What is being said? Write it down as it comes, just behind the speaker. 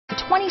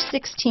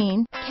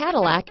2016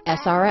 Cadillac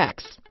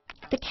SRX.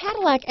 The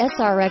Cadillac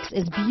SRX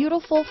is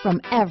beautiful from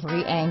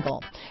every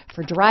angle.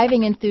 For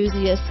driving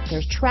enthusiasts,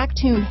 there's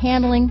track-tuned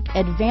handling,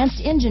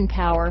 advanced engine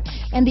power,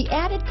 and the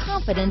added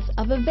confidence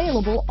of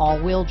available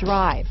all-wheel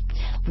drive.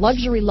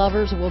 Luxury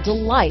lovers will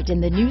delight in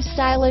the new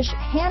stylish,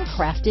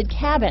 handcrafted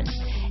cabin.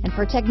 And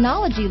for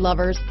technology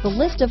lovers, the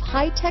list of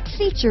high-tech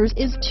features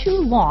is too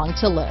long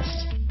to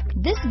list.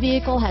 This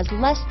vehicle has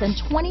less than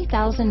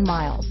 20,000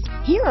 miles.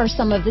 Here are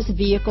some of this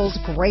vehicle's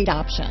great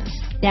options: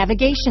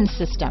 navigation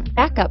system,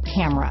 backup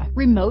camera,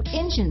 remote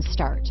engine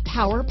start,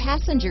 power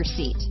passenger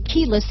seat,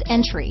 keyless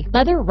entry,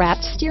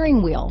 leather-wrapped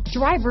steering wheel,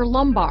 driver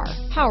lumbar,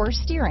 power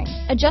steering,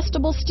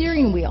 adjustable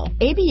steering wheel,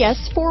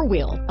 ABS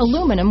 4-wheel,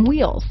 aluminum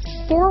wheels,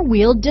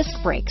 4-wheel disc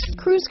brakes,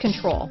 cruise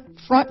control,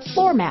 front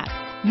floor mat,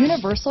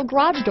 universal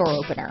garage door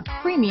opener,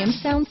 premium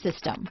sound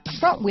system,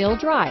 front wheel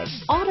drive,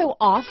 auto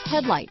off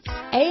headlights,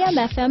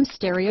 AM/FM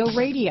stereo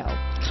radio.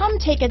 Come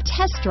take a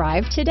test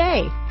drive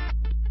today.